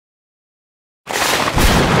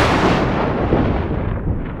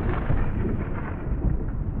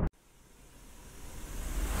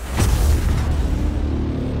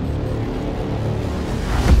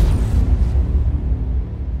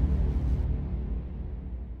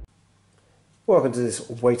Welcome to this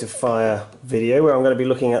Weight of Fire video where I'm going to be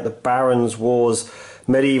looking at the Barons Wars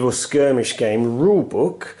Medieval Skirmish game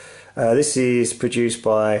rulebook. This is produced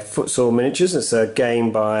by Footsore Miniatures. It's a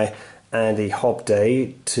game by Andy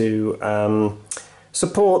Hobday to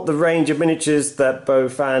support the range of miniatures that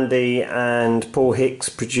both Andy and Paul Hicks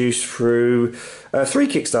produced through 3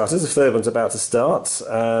 Kickstarters. The third one's about to start.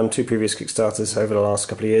 2 previous Kickstarters over the last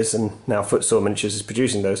couple of years, and now Footsore Miniatures is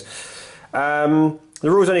producing those. The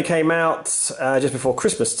rules only came out just before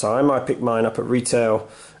Christmas time. I picked mine up at retail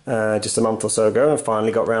just a month or so ago and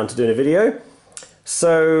finally got round to doing a video.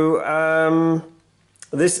 So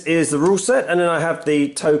this is the rule set, and then I have the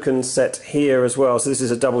token set here as well. So this is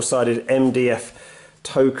a double-sided MDF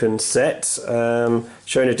token set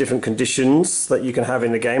showing the different conditions that you can have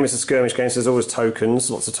in the game. It's a skirmish game, so there's always tokens,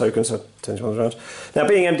 lots of tokens. So now,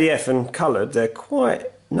 being MDF and coloured, they're quite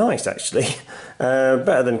nice actually.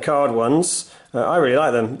 Better than card ones. I really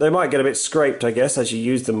like them. They might get a bit scraped, I guess, as you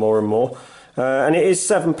use them more and more. And it is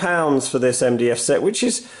 £7 for this MDF set, which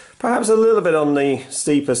is perhaps a little bit on the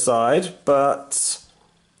steeper side, but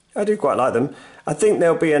I do quite like them. I think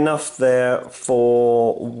there'll be enough there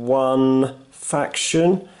for one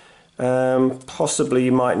faction. Possibly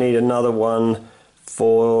you might need another one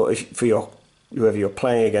for whoever you're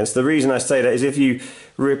playing against. The reason I say that is if you're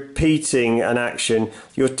repeating an action,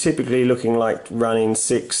 you're typically looking like running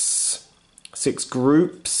six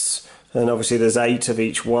groups, and obviously there's 8 of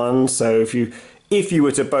each one. So if you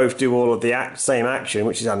were to both do all of the same action,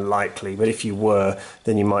 which is unlikely, but if you were,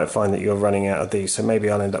 then you might find that you're running out of these. So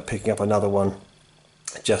maybe I'll end up picking up another one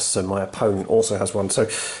just so my opponent also has one. So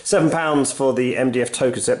 £7 for the MDF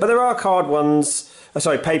token set, but there are card ones,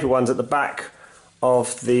 paper ones at the back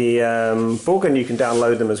of the book, and you can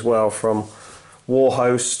download them as well from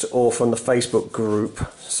Warhost or from the Facebook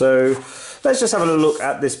group. So let's just have a look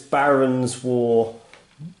at this Barons War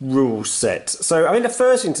rule set. So I mean, the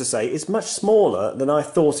first thing to say, it's much smaller than I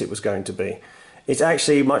thought it was going to be. It's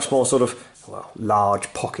actually much more sort of, well,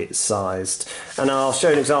 large pocket sized. And I'll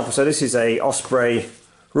show an example. So this is a Osprey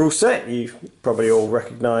rule set. You probably all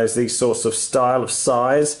recognise these sorts of style of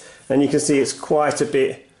size, and you can see it's quite a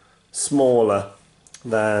bit smaller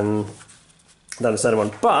than the standard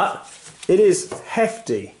one, but it is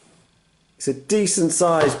hefty. It's a decent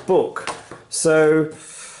sized book. So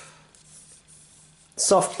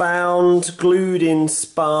soft bound, glued in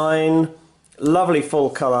spine, lovely full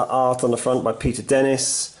colour art on the front by Peter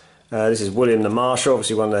Dennis. This is William the Marshal,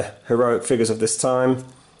 obviously one of the heroic figures of this time.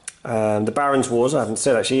 The Barons Wars, I haven't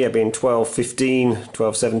said actually, being 1215,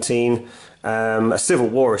 1217, a civil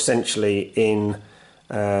war essentially in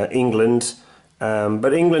England.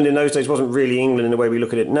 But England in those days wasn't really England in the way we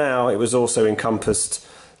look at it now. It was also encompassed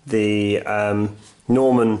the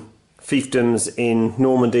Norman fiefdoms in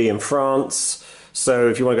Normandy and France. So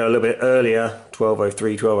if you want to go a little bit earlier,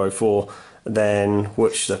 1203, 1204, then,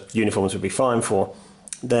 which the uniforms would be fine for,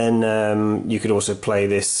 then you could also play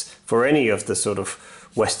this for any of the sort of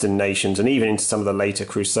Western nations, and even into some of the later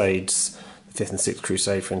Crusades, the 5th and 6th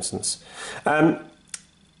Crusade, for instance.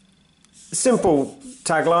 Simple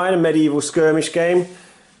tagline, a medieval skirmish game.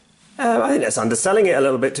 I think that's underselling it a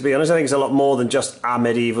little bit, to be honest. I think it's a lot more than just a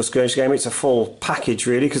medieval skirmish game. It's a full package,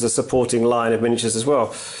 really, because there's a supporting line of miniatures as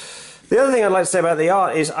well. The other thing I'd like to say about the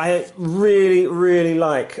art is I really, really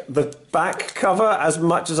like the back cover as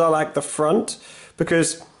much as I like the front,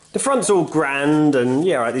 because the front's all grand and,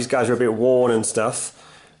 yeah, right, these guys are a bit worn and stuff.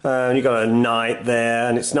 And you've got a knight there,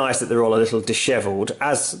 and it's nice that they're all a little dishevelled,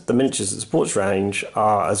 as the miniatures at the sports range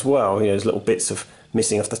are as well. You know, there's little bits of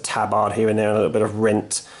missing off the tabard here and there, and a little bit of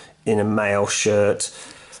rent in a mail shirt.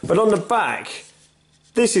 But on the back,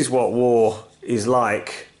 this is what war is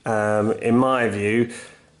like, in my view.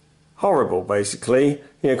 Horrible, basically.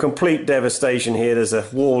 You know, complete devastation here. There's a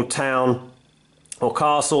walled town or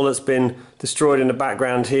castle that's been destroyed in the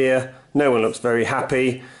background here. No one looks very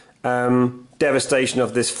happy. Devastation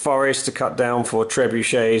of this forest to cut down for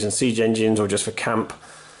trebuchets and siege engines, or just for camp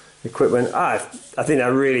equipment. I think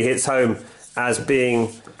that really hits home as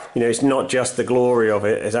being, you know, it's not just the glory of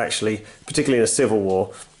it, it's actually, particularly in a civil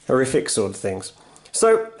war, horrific sort of things.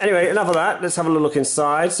 So anyway, enough of that. Let's have a look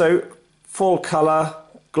inside. So full colour,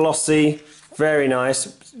 glossy, very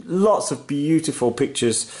nice. Lots of beautiful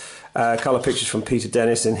pictures, colour pictures from Peter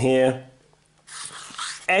Dennis in here.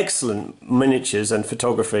 Excellent miniatures and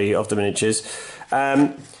photography of the miniatures.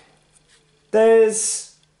 There's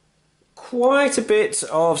quite a bit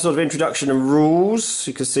of sort of introduction and rules.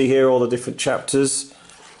 You can see here all the different chapters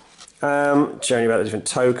showing you about the different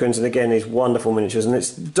tokens, and again these wonderful miniatures, and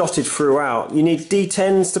it's dotted throughout. You need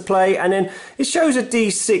D10s to play, and then it shows a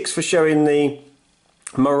D6 for showing the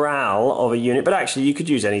morale of a unit, but actually you could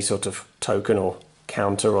use any sort of token or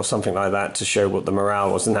counter or something like that to show what the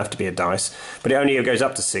morale was. It doesn't have to be a dice, but it only goes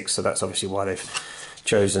up to 6, so that's obviously why they've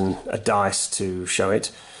chosen a dice to show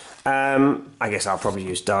it. I guess I'll probably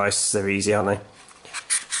use dice, they're easy, aren't they?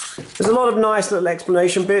 There's a lot of nice little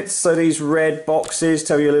explanation bits. So these red boxes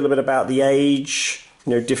tell you a little bit about the age,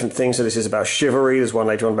 you know, different things. So this is about chivalry, there's one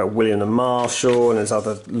later on about William and Marshal, and there's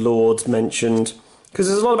other lords mentioned, because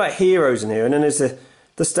there's a lot about heroes in here. And then there's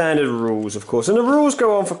the standard rules, of course, and the rules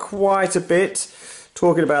go on for quite a bit,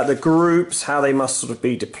 talking about the groups, how they must sort of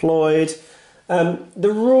be deployed. The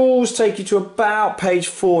rules take you to about page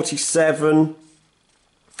 47.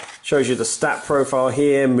 Shows you the stat profile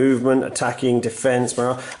here, movement, attacking, defense,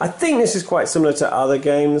 morale. I think this is quite similar to other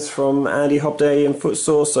games from Andy Hobday and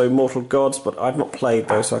Footsore, so Mortal Gods, but I've not played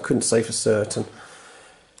those, so I couldn't say for certain.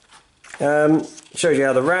 Shows you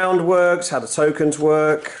how the round works, how the tokens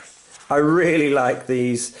work. I really like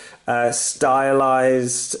these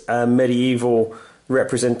stylized medieval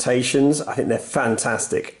representations. I think they're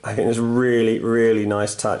fantastic. I think it's a really, really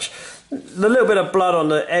nice touch. The little bit of blood on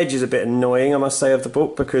the edge is a bit annoying, I must say, of the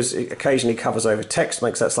book, because it occasionally covers over text,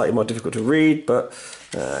 makes that slightly more difficult to read, but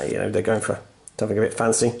you know, they're going for something a bit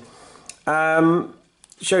fancy.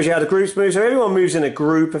 Shows you how the groups move, so everyone moves in a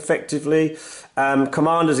group effectively.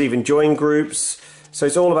 Commanders even join groups, so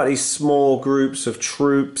it's all about these small groups of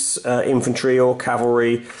troops, infantry or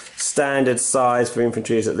cavalry. Standard size for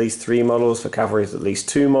infantry is at least 3 models, for cavalry is at least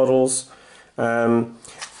 2 models.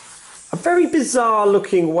 A very bizarre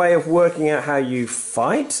looking way of working out how you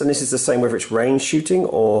fight, and this is the same whether it's range shooting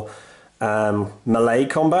or melee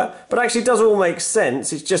combat, but actually it does all make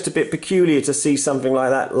sense. It's just a bit peculiar to see something like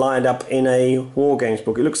that lined up in a War Games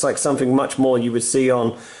book. It looks like something much more you would see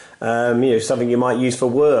on you know, something you might use for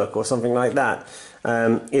work or something like that.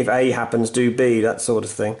 If A happens, do B, that sort of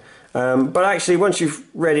thing. But actually once you've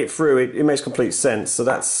read it through, it makes complete sense, so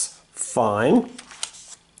that's fine.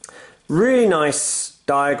 Really nice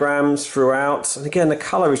diagrams throughout, and again the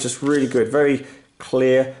colour is just really good, very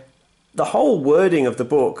clear. The whole wording of the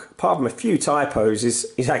book, apart from a few typos,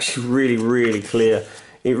 is actually really, really clear.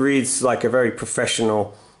 It reads like a very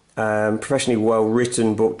professional, professionally well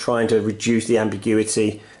written book, trying to reduce the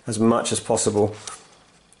ambiguity as much as possible.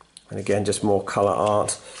 And again, just more colour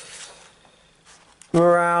art.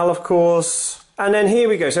 Morale, of course. And then here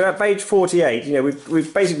we go. So at page 48, you know,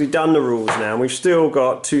 we've basically done the rules now, and we've still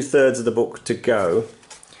got 2/3 of the book to go.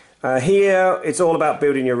 Here, it's all about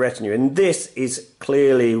building your retinue, and this is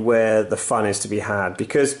clearly where the fun is to be had,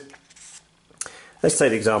 because let's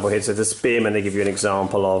take the example here. So the spearmen, they give you an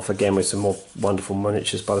example of, again with some more wonderful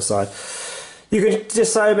miniatures by the side. You can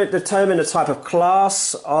determine the type of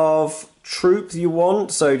class of troop you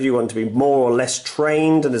want. So do you want to be more or less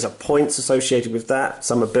trained, and there's a points associated with that,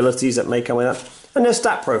 some abilities that may come with that. And their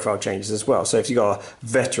stat profile changes as well. So if you've got a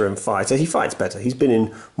veteran fighter, he fights better. He's been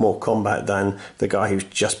in more combat than the guy who's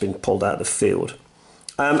just been pulled out of the field.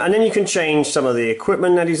 And then you can change some of the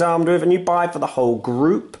equipment that he's armed with, and you buy for the whole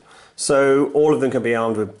group. So all of them can be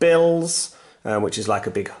armed with bills, which is like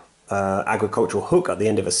a big agricultural hook at the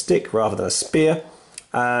end of a stick rather than a spear.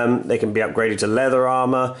 They can be upgraded to leather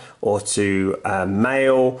armor or to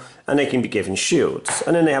mail, and they can be given shields.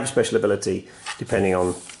 And then they have a special ability depending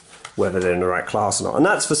on whether they're in the right class or not. And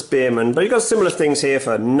that's for spearmen, but you've got similar things here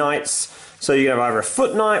for knights. So you can have either a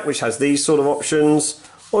foot knight, which has these sort of options,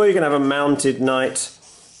 or you can have a mounted knight,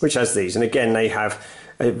 which has these. And again, they have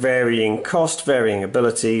a varying cost, varying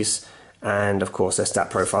abilities, and of course their stat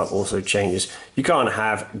profile also changes. You can't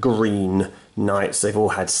have green knights. They've all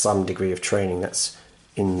had some degree of training. That's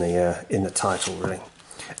in the title, really.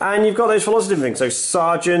 And you've got those philosophy things. So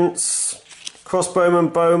sergeants,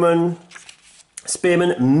 crossbowmen, bowmen,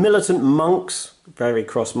 spearmen, militant monks, very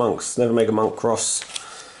cross monks, never make a monk cross,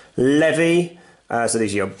 levy, so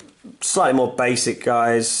these are your slightly more basic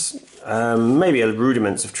guys, maybe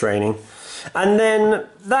rudiments of training. And then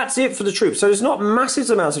that's it for the troops. So there's not massive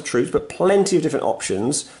amounts of troops, but plenty of different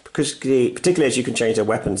options, because particularly as you can change their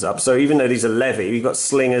weapons up. So even though these are levy, you've got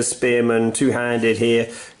slingers, spearmen, two-handed here,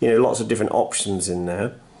 you know, lots of different options in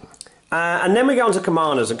there. And then we go on to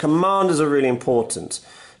commanders, and commanders are really important.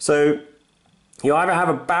 So you either have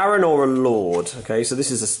a baron or a lord. Okay, so this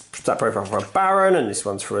is a stat profile for a baron, and this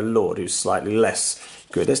one's for a lord who's slightly less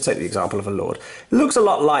good. Let's take the example of a lord. It looks a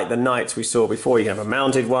lot like the knights we saw before. You can have a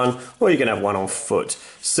mounted one, or you can have one on foot.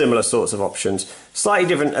 Similar sorts of options. Slightly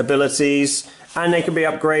different abilities, and they can be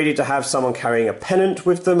upgraded to have someone carrying a pennant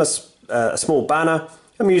with them, a small banner,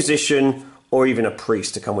 a musician, or even a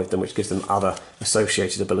priest to come with them, which gives them other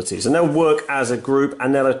associated abilities. And they'll work as a group,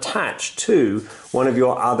 and they'll attach to one of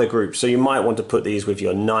your other groups. So you might want to put these with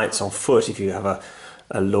your knights on foot if you have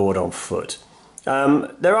a lord on foot.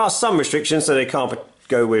 There are some restrictions, so they can't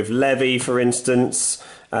go with levy, for instance.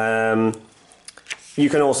 You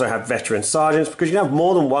can also have veteran sergeants, because you can have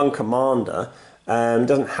more than one commander. It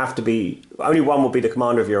doesn't have to be, only one will be the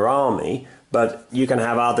commander of your army, but you can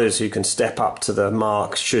have others who can step up to the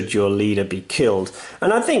mark should your leader be killed.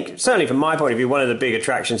 And I think, certainly from my point of view, one of the big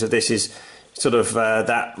attractions of this is sort of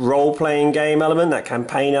that role-playing game element, that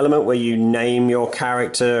campaign element, where you name your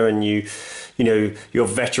character and you know, your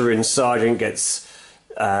veteran sergeant gets,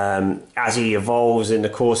 as he evolves in the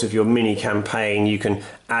course of your mini campaign, you can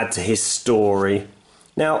add to his story.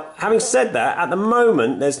 Now, having said that, at the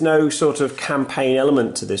moment, there's no sort of campaign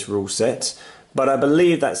element to this rule set, but I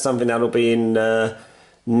believe that's something that'll be in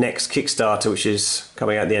next Kickstarter, which is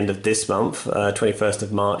coming out at the end of this month, 21st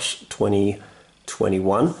of March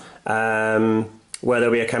 2021. Where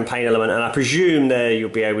there'll be a campaign element, and I presume there you'll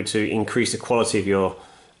be able to increase the quality of your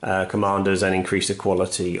commanders and increase the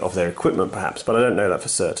quality of their equipment perhaps, but I don't know that for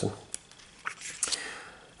certain.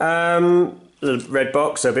 The red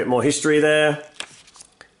box, so a bit more history there.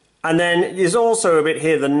 And then there's also a bit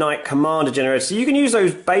here, the Knight Commander generator. So you can use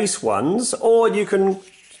those base ones, or you can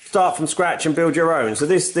start from scratch and build your own. So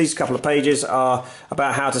these couple of pages are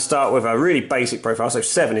about how to start with a really basic profile. So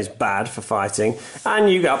 7 is bad for fighting, and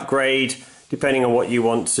you upgrade depending on what you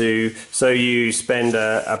want to. So you spend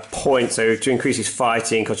a point, so to increase his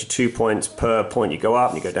fighting, costs you 2 points per point you go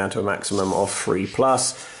up, and you go down to a maximum of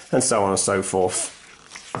 3+, and so on and so forth.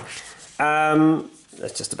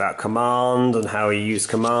 It's just about command and how you use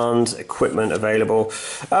command, equipment available.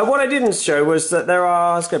 What I didn't show was that there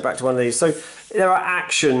are, let's go back to one of these. So there are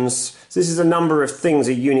actions. So this is a number of things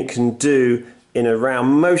a unit can do in a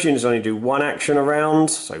round. Most units only do one action a round,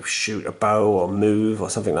 so shoot a bow or move or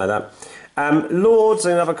something like that. Lords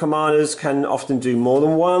and other commanders can often do more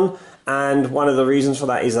than one, and one of the reasons for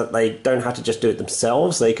that is that they don't have to just do it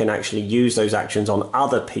themselves. They can actually use those actions on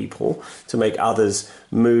other people to make others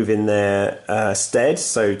move in their stead,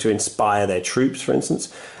 so to inspire their troops, for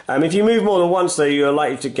instance. If you move more than once, though, you're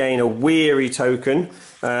likely to gain a weary token,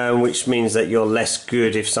 which means that you're less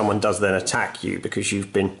good if someone does then attack you because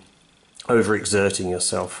you've been overexerting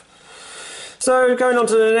yourself. So going on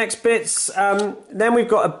to the next bits, then we've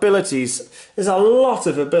got abilities. There's a lot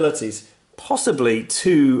of abilities, possibly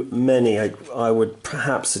too many, I would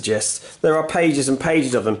perhaps suggest. There are pages and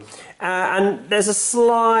pages of them. And there's a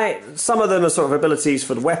slight, some of them are sort of abilities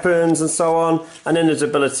for the weapons and so on, and then there's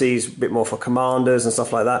abilities a bit more for commanders and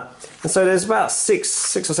stuff like that. And so there's about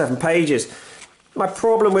six or seven pages. My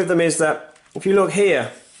problem with them is that if you look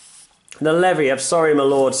here, the levy of sorry my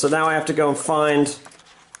lord, so now I have to go and find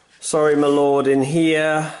sorry my lord in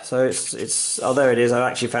here. So it's oh, there it is. I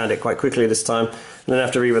actually found it quite quickly this time, and then I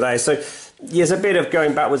have to read what that is. So there's a bit of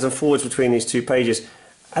going backwards and forwards between these two pages.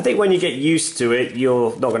 I think when you get used to it,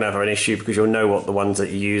 you're not going to have an issue because you'll know what the ones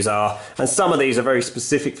that you use are. And some of these are very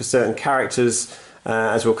specific for certain characters,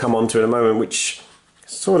 as we'll come on to in a moment, which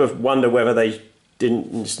sort of wonder whether they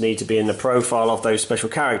didn't just need to be in the profile of those special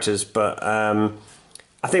characters. But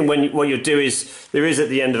I think what you'll do is, there is at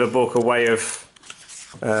the end of a book a way of,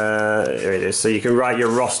 here it is, so you can write your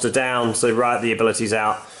roster down, so write the abilities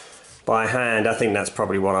out by hand. I think that's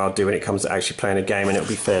probably what I'll do when it comes to actually playing a game, and it'll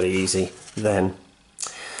be fairly easy then.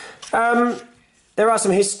 There are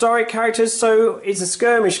some historic characters, so it's a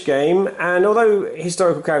skirmish game, and although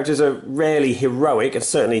historical characters are rarely heroic, and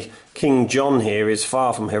certainly King John here is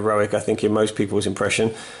far from heroic, I think, in most people's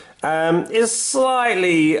impression, it's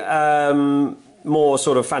slightly more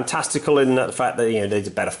sort of fantastical in the fact that, you know, they're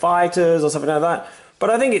better fighters or something like that. But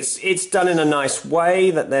I think it's done in a nice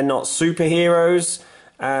way, that they're not superheroes.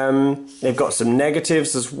 They've got some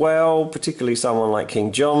negatives as well, particularly someone like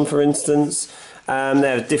King John, for instance. They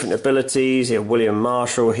have different abilities. You have William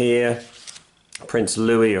Marshal here, Prince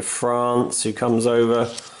Louis of France, who comes over.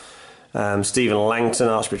 Stephen Langton,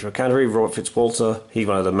 Archbishop of Canterbury. Robert Fitzwalter, he's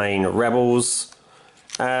one of the main rebels.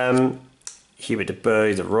 Hubert de Burgh,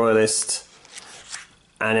 he's a royalist.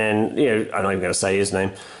 And then, you know, I'm not even going to say his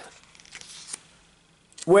name.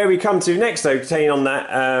 Where we come to next, though, taking on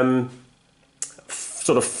that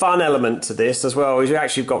sort of fun element to this as well, is we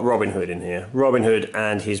actually got Robin Hood in here. Robin Hood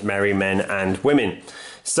and his merry men and women.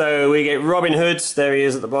 So we get Robin Hood, there he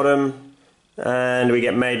is at the bottom, and we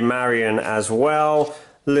get Maid Marian as well.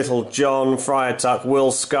 Little John, Friar Tuck,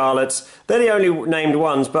 Will Scarlet. They're the only named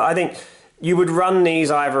ones, but I think you would run these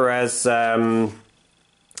either as a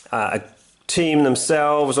team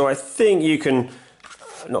themselves, or I think you can,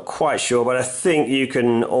 I'm not quite sure, but I think you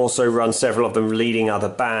can also run several of them leading other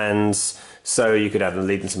bands. So you could have them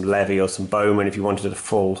leading some levy or some bowmen if you wanted a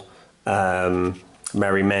full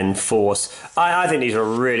Merry Men force. I think these are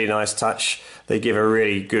a really nice touch. They give a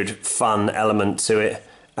really good fun element to it.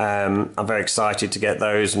 I'm very excited to get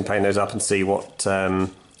those and paint those up and see what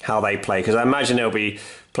how they play, because I imagine they'll be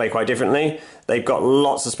play quite differently. They've got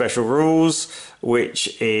lots of special rules,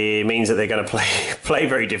 which means that they're going to play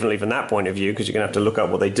very differently from that point of view, because you're going to have to look up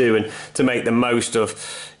what they do, and to make the most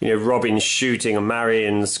of, you know, Robin's shooting and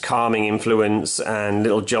Marion's calming influence and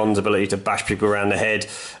Little John's ability to bash people around the head.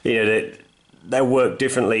 You know, they work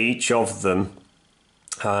differently, each of them.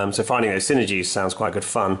 So finding those synergies sounds quite good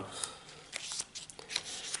fun.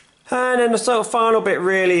 And then the sort of final bit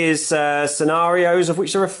really is scenarios, of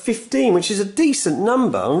which there are 15, which is a decent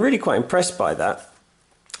number. I'm really quite impressed by that.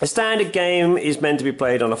 A standard game is meant to be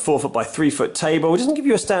played on a 4-foot by 3-foot table. It doesn't give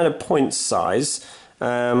you a standard point size.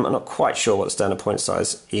 I'm not quite sure what the standard point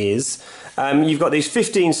size is. You've got these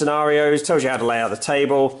 15 scenarios, tells you how to lay out the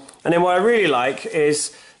table. And then what I really like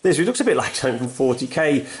is this. It looks a bit like something from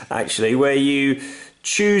 40k, actually, where you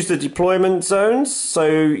choose the deployment zones. So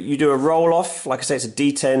you do a roll off, like I say, it's a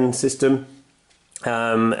D10 system,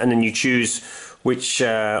 and then you choose which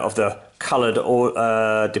of the coloured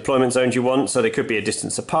deployment zones you want. So they could be a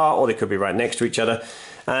distance apart, or they could be right next to each other,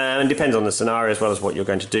 and it depends on the scenario as well as what you're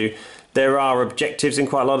going to do. There are objectives in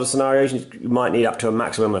quite a lot of scenarios. You might need up to a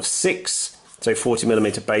maximum of 6. So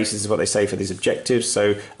 40mm bases is what they say for these objectives.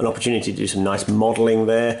 So an opportunity to do some nice modelling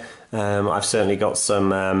there. I've certainly got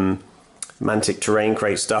some Mantic terrain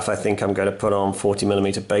crate stuff. I think I'm going to put on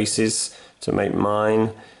 40mm bases to make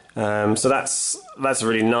mine. So that's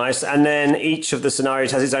really nice. And then each of the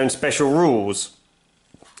scenarios has its own special rules.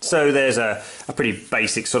 So there's a pretty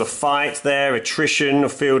basic sort of fight there, attrition, a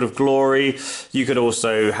field of glory. You could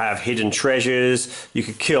also have hidden treasures. You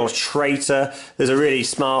could kill a traitor. There's a really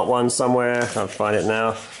smart one somewhere. I can't find it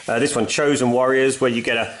now. This one, chosen warriors, where you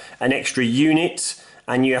get an extra unit,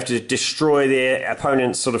 and you have to destroy the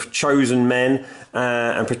opponent's sort of chosen men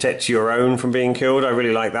and protect your own from being killed. I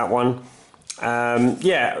really like that one.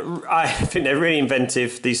 Yeah, I think they're really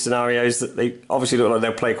inventive, these scenarios. That they obviously look like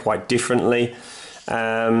they'll play quite differently.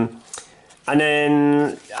 And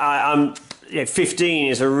then 15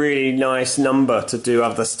 is a really nice number to do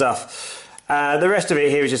other stuff. The rest of it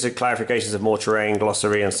here is just a clarifications of more terrain,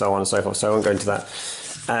 glossary, and so on and so forth. So I won't go into that.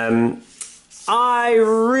 I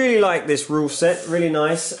really like this rule set, really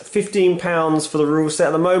nice. £15 for the rule set.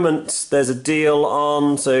 At the moment, there's a deal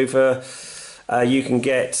on, so for you can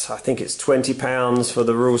get, I think it's £20 for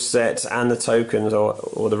the rule set and the tokens,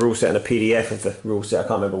 or the rule set and a PDF of the rule set. I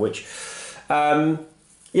can't remember which.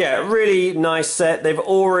 Yeah, really nice set. They've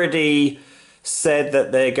already said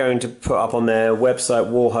that they're going to put up on their website,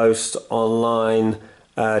 Warhost Online,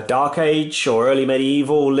 Dark Age or early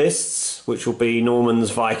medieval lists, which will be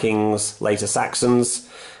Normans, Vikings, later Saxons.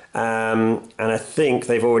 And I think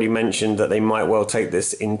they've already mentioned that they might well take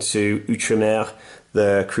this into Outremer,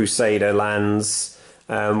 the Crusader lands,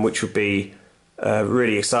 which would be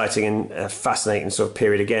really exciting and fascinating sort of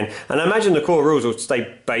period again. And I imagine the core rules will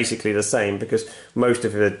stay basically the same, because most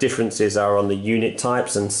of the differences are on the unit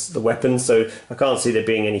types and the weapons, so I can't see there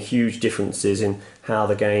being any huge differences in how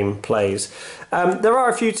the game plays. There are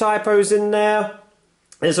a few typos in there.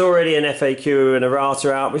 There's already an FAQ and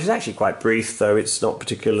errata out, which is actually quite brief, though it's not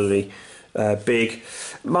particularly big.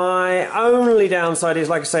 My only downside is,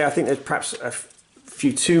 like I say, I think there's perhaps a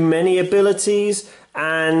few too many abilities,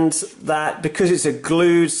 and that because it's a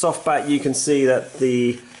glued softback, you can see that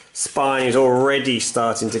the spine is already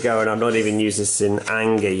starting to go, and I've not even used this in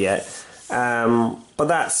anger yet. But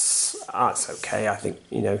that's okay. I think,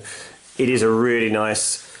 you know, it is a really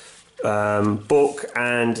nice book,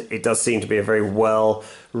 and it does seem to be a very well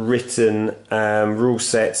written rule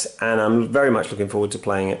set, and I'm very much looking forward to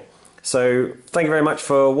playing it. So thank you very much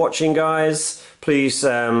for watching, guys. Please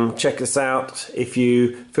check this out if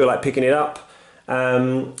you feel like picking it up.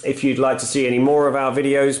 If you'd like to see any more of our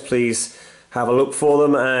videos, please have a look for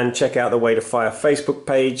them and check out the Way to Fire Facebook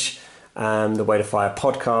page and the Way to Fire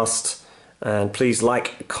podcast. And please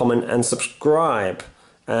like, comment and subscribe.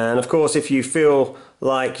 And of course, if you feel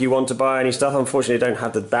like you want to buy any stuff, unfortunately I don't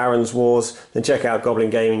have the Barons Wars, then check out Goblin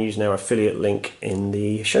Gaming using our affiliate link in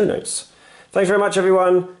the show notes. Thanks very much,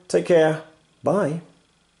 everyone. Take care. Bye.